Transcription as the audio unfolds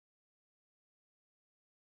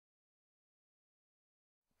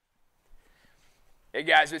Hey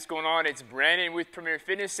guys, what's going on? It's Brandon with Premier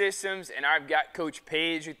Fitness Systems, and I've got Coach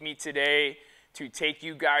Paige with me today to take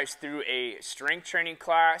you guys through a strength training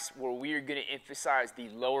class where we are going to emphasize the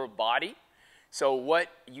lower body. So what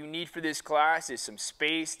you need for this class is some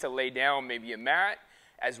space to lay down, maybe a mat,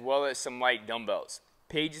 as well as some light dumbbells.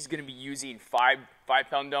 Paige is going to be using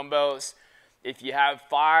five-pound dumbbells. If you have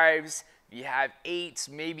fives, if you have eights,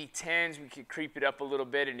 maybe tens, we could creep it up a little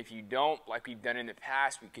bit. And if you don't, like we've done in the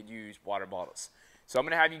past, we could use water bottles. So I'm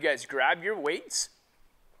going to have you guys grab your weights,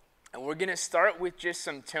 and we're going to start with just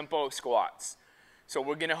some tempo squats. So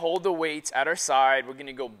we're going to hold the weights at our side. We're going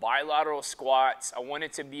to go bilateral squats. I want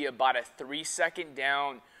it to be about a 3-second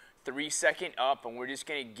down, 3-second up, and we're just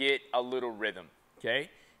going to get a little rhythm, okay?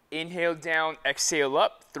 Inhale down, exhale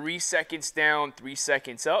up, 3 seconds down, 3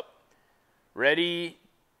 seconds up. Ready,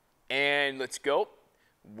 and let's go.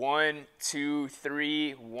 1, 2,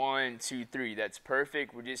 3, 1, 2, 3. That's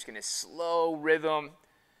perfect. We're just going to slow rhythm.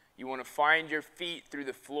 You want to find your feet through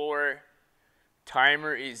the floor.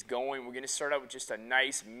 Timer is going. We're going to start out with just a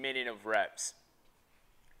nice minute of reps.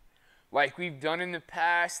 Like we've done in the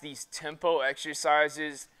past, these tempo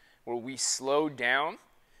exercises where we slow down,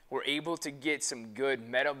 we're able to get some good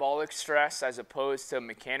metabolic stress as opposed to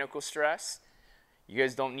mechanical stress. You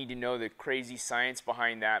guys don't need to know the crazy science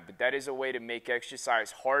behind that, but that is a way to make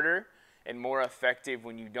exercise harder and more effective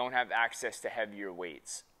when you don't have access to heavier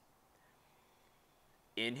weights.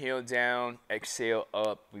 Inhale down, exhale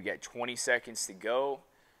up. We got 20 seconds to go.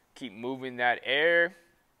 Keep moving that air.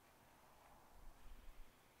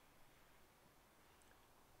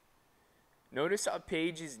 Notice how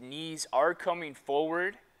Paige's knees are coming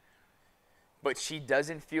forward, but she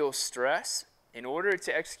doesn't feel stress. In order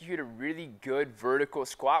to execute a really good vertical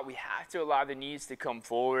squat, we have to allow the knees to come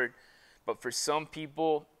forward. But for some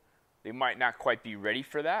people, they might not quite be ready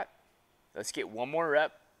for that. Let's get one more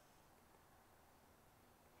rep.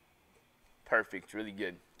 Perfect, really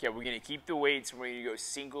good. Okay, we're going to keep the weights. We're going to go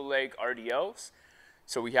single leg RDLs.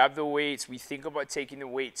 So we have the weights. We think about taking the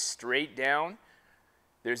weight straight down.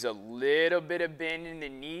 There's a little bit of bend in the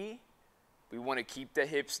knee. We want to keep the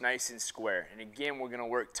hips nice and square. And again, we're going to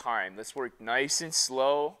work time. Let's work nice and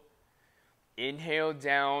slow. Inhale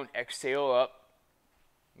down, exhale up.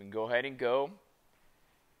 We can go ahead and go.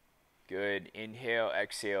 Good. Inhale,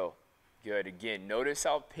 exhale. Good. Again, notice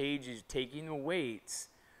how Paige is taking the weights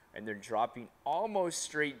and they're dropping almost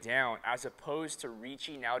straight down as opposed to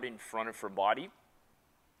reaching out in front of her body.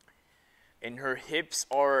 And her hips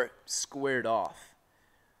are squared off.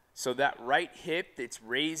 So that right hip that's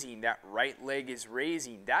raising, that right leg is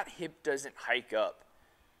raising, that hip doesn't hike up.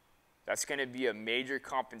 That's going to be a major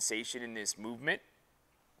compensation in this movement.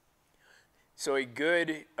 So a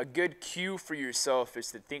good cue for yourself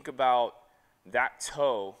is to think about that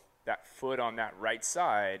toe, that foot on that right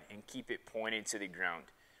side, and keep it pointed to the ground.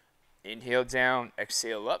 Inhale down,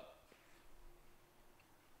 exhale up.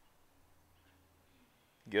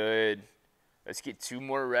 Good. Let's get 2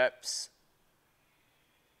 more reps.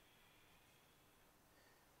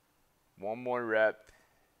 1 more rep.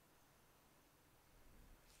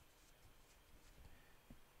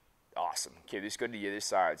 Awesome. Okay, let's go to the other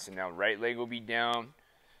side. So now right leg will be down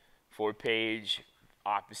for Paige.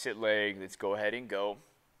 Opposite leg. Let's go ahead and go.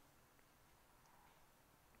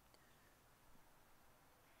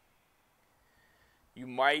 You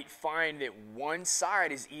might find that one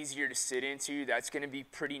side is easier to sit into. That's going to be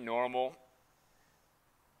pretty normal.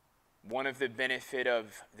 One of the benefit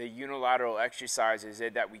of the unilateral exercise is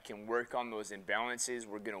that we can work on those imbalances.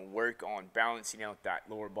 We're going to work on balancing out that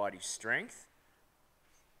lower body strength.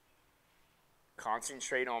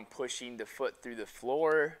 Concentrate on pushing the foot through the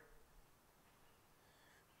floor.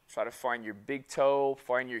 Try to find your big toe,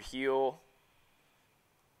 find your heel,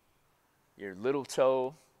 your little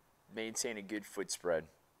toe. Maintain a good foot spread.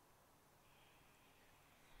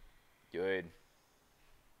 Good.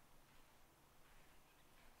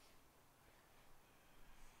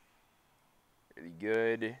 Really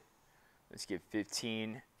good. Let's get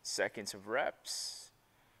 15 seconds of reps.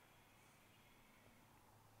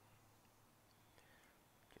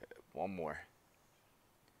 Good. 1 more.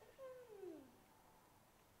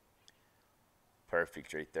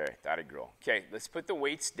 Perfect right there. That'll grow. Okay, let's put the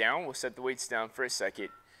weights down. We'll set the weights down for a second.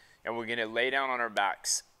 And we're going to lay down on our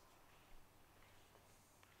backs.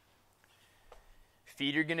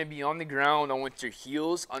 Feet are going to be on the ground. I want your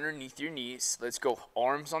heels underneath your knees. Let's go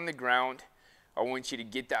arms on the ground. I want you to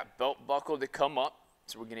get that belt buckle to come up.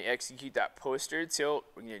 So we're going to execute that posterior tilt.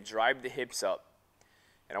 We're going to drive the hips up.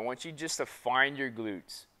 And I want you just to find your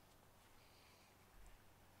glutes.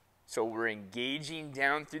 So we're engaging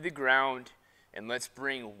down through the ground. And let's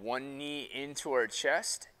bring one knee into our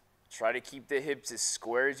chest. Try to keep the hips as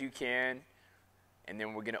square as you can. And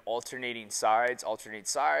then we're going to alternate sides.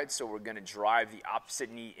 So we're going to drive the opposite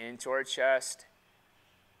knee into our chest.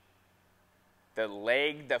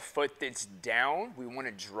 The foot that's down, we want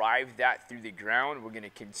to drive that through the ground. We're going to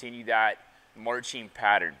continue that marching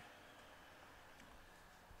pattern.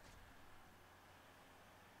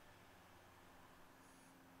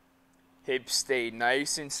 Hips stay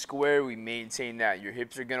nice and square. We maintain that. Your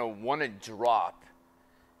hips are going to want to drop.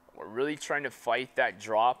 We're really trying to fight that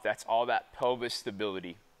drop. That's all that pelvis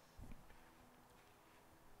stability.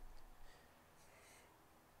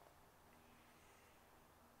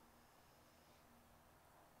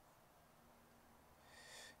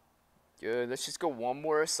 Good. Let's just go one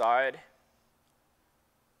more aside.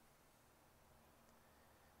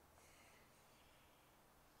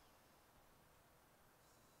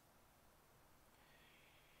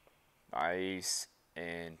 Nice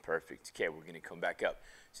and perfect. Okay, we're going to come back up.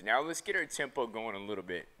 So now let's get our tempo going a little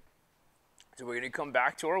bit. So we're going to come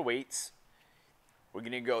back to our weights. We're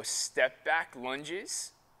going to go step back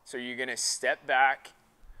lunges. So you're going to step back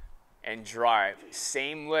and drive.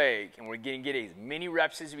 Same leg. And we're going to get as many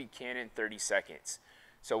reps as we can in 30 seconds.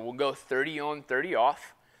 So we'll go 30 on, 30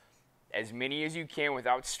 off. As many as you can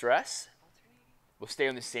without stress. We'll stay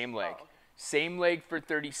on the same leg. Oh, okay. Same leg for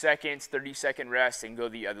 30 seconds, 30-second rest, and go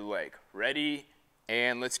the other leg. Ready?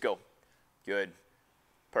 And let's go. Good.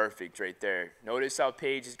 Perfect right there. Notice how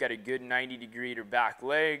Paige has got a good 90-degree to her back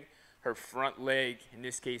leg. Her front leg, in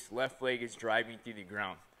this case left leg, is driving through the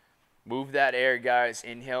ground. Move that air, guys.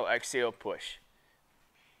 Inhale, exhale, push.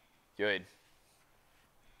 Good.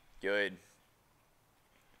 Good.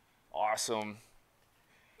 Awesome.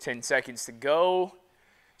 10 seconds to go.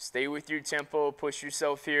 Stay with your tempo. Push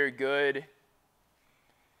yourself here. Good.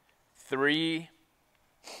 3,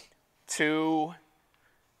 2,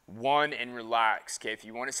 1, and relax. Okay, if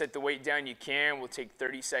you want to set the weight down, you can. We'll take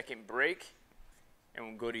 30-second break, and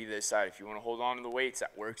we'll go to the other side. If you want to hold on to the weights,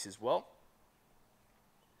 that works as well.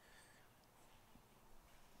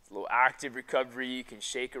 It's a little active recovery. You can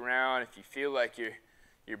shake around. If you feel like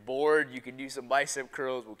you're bored, you can do some bicep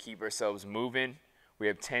curls. We'll keep ourselves moving. We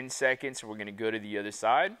have 10 seconds, so we're going to go to the other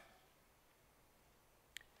side.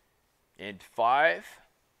 And 5,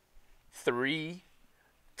 3,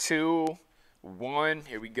 2, 1.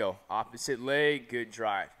 Here we go. Opposite leg. Good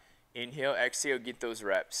drive. Inhale, exhale, get those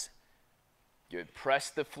reps. Good. Press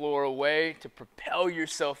the floor away to propel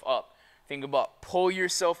yourself up. Think about pull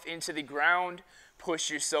yourself into the ground, push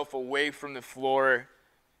yourself away from the floor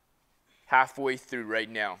halfway through right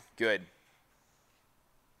now. Good.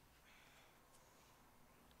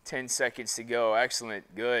 10 seconds to go.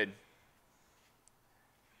 Excellent. Good.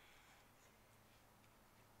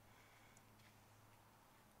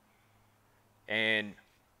 And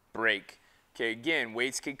break. Okay, again,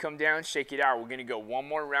 weights can come down, shake it out. We're going to go one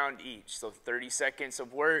more round each. So 30 seconds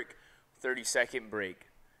of work, 30-second break.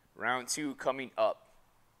 Round 2 coming up.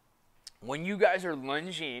 When you guys are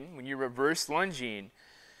lunging, when you're reverse lunging,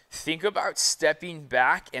 think about stepping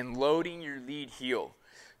back and loading your lead heel.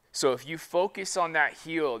 So if you focus on that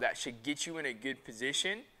heel, that should get you in a good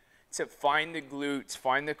position to find the glutes,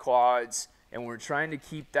 find the quads, and we're trying to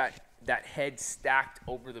keep that head stacked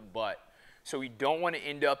over the butt. So we don't want to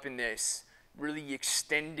end up in this really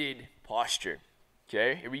extended posture.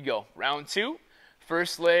 Okay, here we go. Round 2,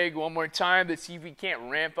 first leg, one more time. Let's see if we can't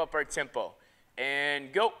ramp up our tempo.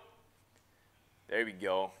 And go. There we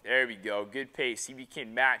go. There we go. Good pace. See if we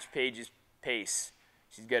can match Paige's pace.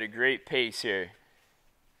 She's got a great pace here.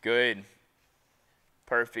 Good.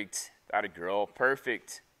 Perfect. That a girl.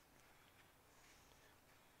 Perfect.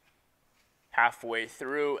 Halfway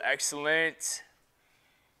through. Excellent.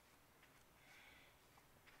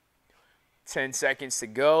 10 seconds to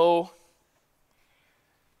go.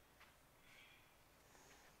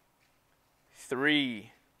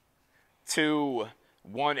 3, 2,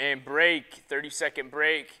 1, and break. 30-second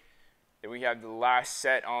break. Then we have the last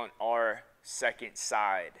set on our second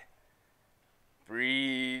side.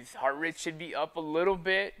 Breathe. Heart rate should be up a little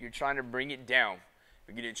bit. You're trying to bring it down.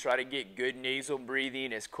 We're going to try to get good nasal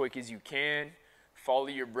breathing as quick as you can. Follow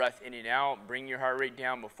your breath in and out. Bring your heart rate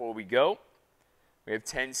down before we go. We have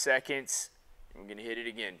 10 seconds. And we're going to hit it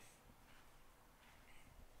again.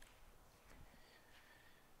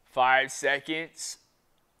 5 seconds.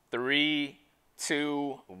 3,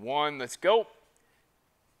 2, 1. Let's go.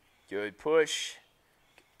 Good push.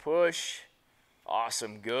 Push.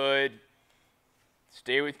 Awesome. Good.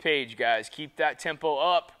 Stay with Paige, guys. Keep that tempo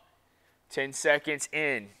up. 10 seconds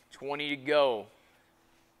in. 20 to go.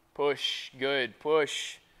 Push. Good.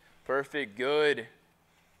 Push. Perfect. Good.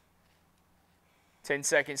 10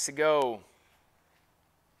 seconds to go.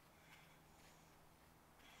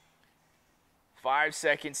 5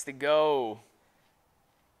 seconds to go.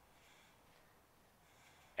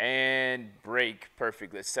 And break.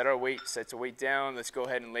 Perfect. Let's set our weight, set the weight down. Let's go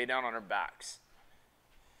ahead and lay down on our backs.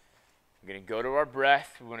 We're going to go to our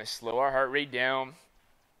breath. We're going to slow our heart rate down.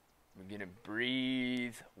 We're going to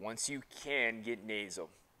breathe. Once you can, get nasal.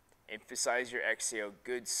 Emphasize your exhale.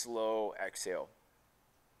 Good, slow exhale.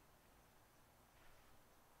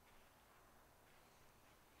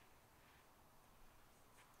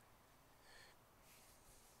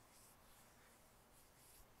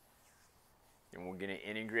 And we're going to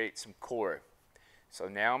integrate some core. So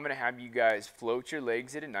now I'm going to have you guys float your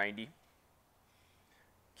legs at a 90.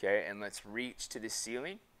 Okay, and let's reach to the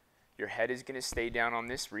ceiling. Your head is going to stay down on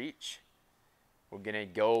this reach. We're going to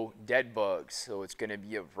go dead bugs. So it's going to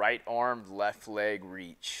be a right arm, left leg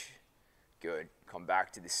reach. Good. Come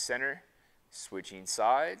back to the center. Switching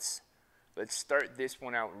sides. Let's start this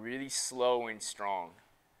one out really slow and strong.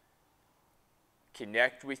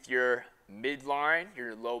 Connect with your midline,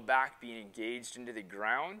 your low back being engaged into the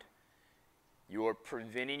ground. You're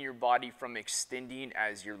preventing your body from extending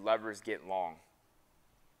as your levers get long.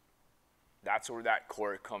 That's where that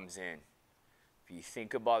core comes in. If you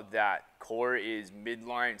think about that, core is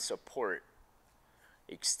midline support.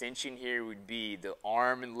 Extension here would be the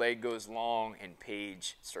arm and leg goes long and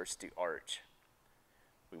Paige starts to arch.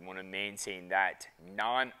 We want to maintain that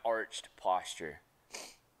non-arched posture.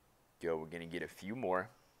 Good, we're going to get a few more.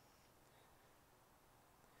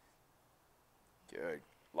 Good.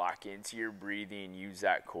 Lock into your breathing, use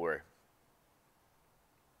that core.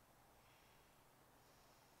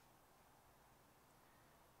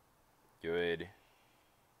 Good.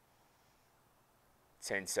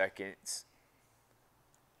 10 seconds.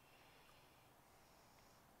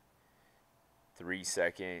 3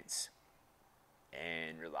 seconds.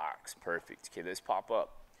 And relax. Perfect. Okay, let's pop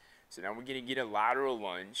up. So now we're going to get a lateral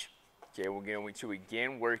lunge. Okay, we're going to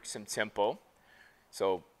again work some tempo.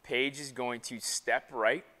 So Paige is going to step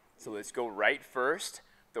right. So let's go right first.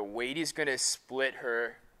 The weight is going to split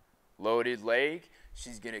her loaded leg.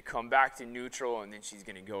 She's going to come back to neutral, and then she's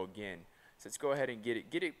going to go again. So let's go ahead and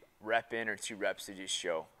get a rep in or 2 reps to just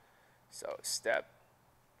show. So step.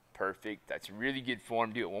 Perfect. That's really good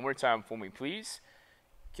form. Do it one more time for me, please.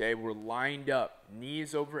 Okay, we're lined up. Knee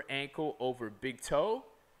is over ankle, over big toe.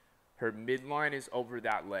 Her midline is over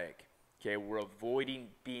that leg. Okay, we're avoiding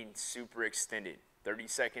being super extended. 30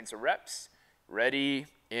 seconds of reps. Ready,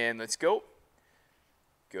 and let's go.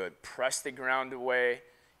 Good. Press the ground away.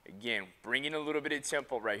 Again, bringing a little bit of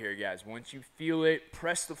tempo right here, guys. Once you feel it,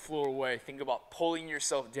 press the floor away. Think about pulling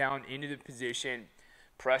yourself down into the position.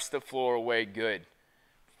 Press the floor away. Good.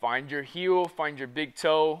 Find your heel, find your big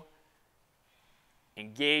toe.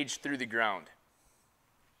 Engage through the ground.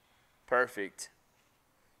 Perfect.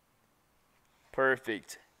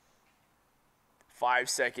 Perfect. 5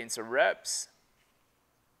 seconds of reps.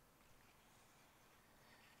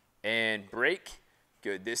 And break.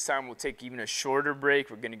 Good. This time we'll take even a shorter break.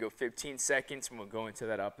 We're going to go 15 seconds and we'll go into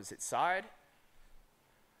that opposite side.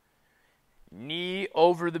 Knee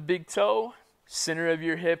over the big toe. Center of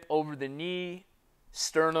your hip over the knee.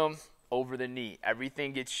 Sternum over the knee.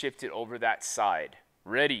 Everything gets shifted over that side.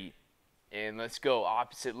 Ready. And let's go.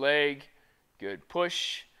 Opposite leg. Good.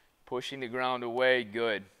 Push. Pushing the ground away.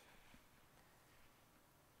 Good.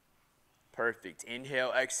 Perfect.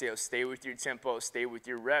 Inhale, exhale. Stay with your tempo. Stay with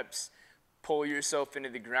your reps. Pull yourself into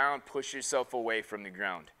the ground. Push yourself away from the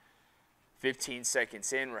ground. 15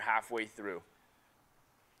 seconds in. We're halfway through.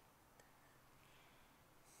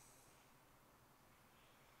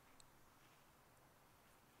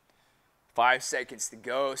 Five seconds to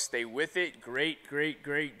go. Stay with it. Great, great,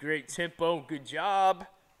 great, great tempo. Good job.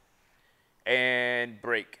 And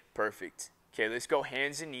break. Perfect. Okay, let's go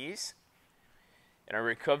hands and knees. And our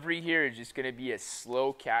recovery here is just going to be a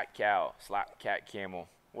slow cat-cow, slap cat-camel.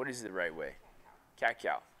 What is the right way?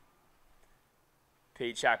 Cat-cow.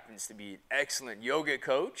 Paige happens to be an excellent yoga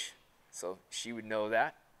coach, so she would know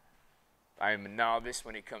that. I am a novice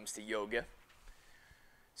when it comes to yoga.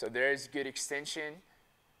 So there's good extension.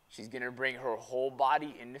 She's going to bring her whole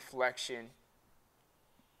body into flexion.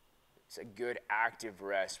 It's a good active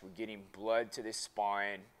rest. We're getting blood to the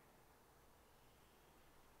spine.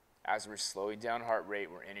 As we're slowing down heart rate,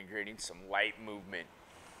 we're integrating some light movement.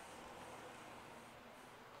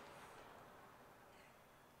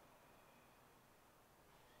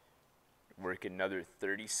 Work another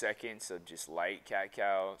 30 seconds of just light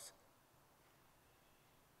cat-cows.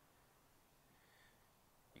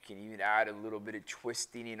 You can even add a little bit of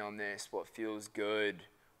twisting in on this, what feels good.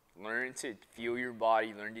 Learn to feel your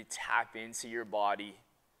body, learn to tap into your body.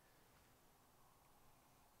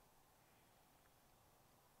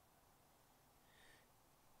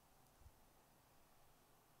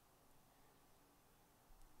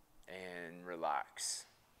 and relax.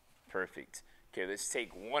 Perfect. Okay, let's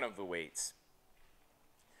take one of the weights.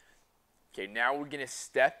 Okay, now we're going to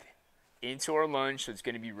step into our lunge, so it's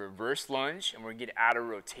going to be reverse lunge, and we're going to add a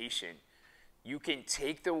rotation. You can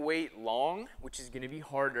take the weight long, which is going to be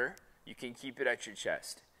harder. You can keep it at your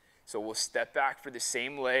chest. So we'll step back for the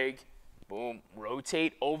same leg. Boom.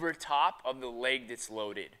 Rotate over top of the leg that's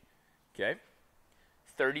loaded. Okay?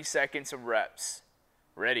 30 seconds of reps.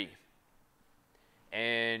 Ready.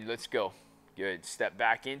 And let's go. Good. Step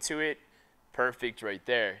back into it. Perfect right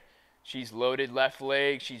there. She's loaded left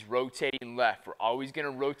leg. She's rotating left. We're always going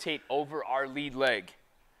to rotate over our lead leg.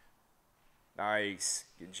 Nice.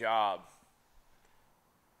 Good job.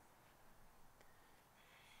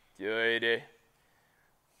 Good.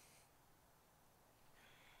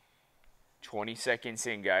 20 seconds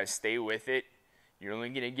in, guys. Stay with it. You're only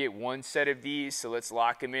going to get one set of these, so let's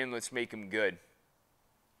lock them in. Let's make them good.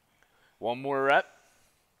 One more rep.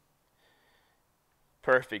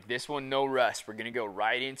 Perfect. This one, no rest. We're going to go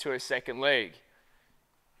right into a second leg.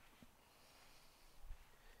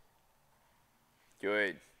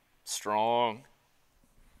 Good. Strong.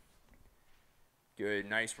 Good.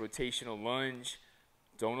 Nice rotational lunge.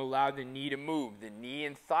 Don't allow the knee to move. The knee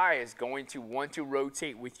and thigh is going to want to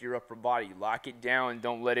rotate with your upper body. Lock it down.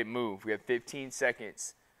 Don't let it move. We have 15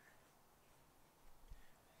 seconds.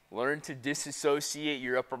 Learn to disassociate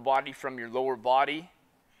your upper body from your lower body.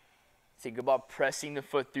 Think about pressing the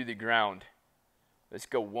foot through the ground. Let's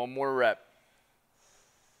go. One more rep.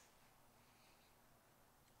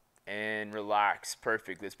 And relax.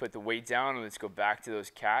 Perfect. Let's put the weight down and let's go back to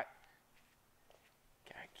those camels?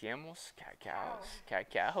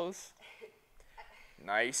 Cat-cows?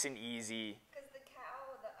 Nice and easy. Because the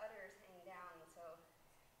cow, the udders hang down, so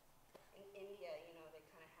in India, you know, they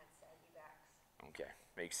kind of had saggy backs. Okay,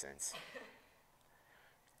 makes sense.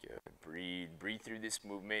 Good. Breathe through this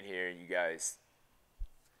movement here, you guys.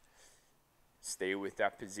 Stay with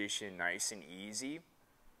that position nice and easy.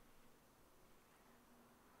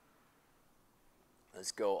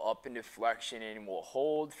 Let's go up into flexion and we'll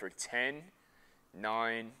hold for 10,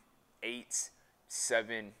 9, 8,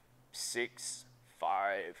 7, 6,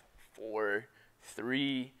 5, 4,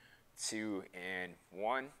 3, 2, and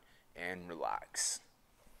 1, and relax.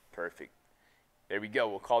 Perfect. There we go.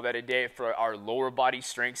 We'll call that a day for our lower body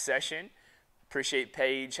strength session. Appreciate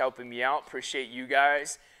Paige helping me out. Appreciate you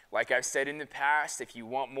guys. Like I've said in the past, if you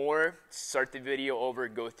want more, start the video over,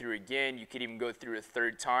 go through again. You could even go through a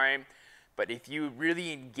third time. But if you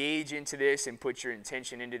really engage into this and put your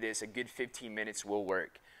intention into this, a good 15 minutes will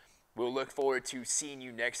work. We'll look forward to seeing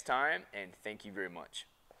you next time, and thank you very much.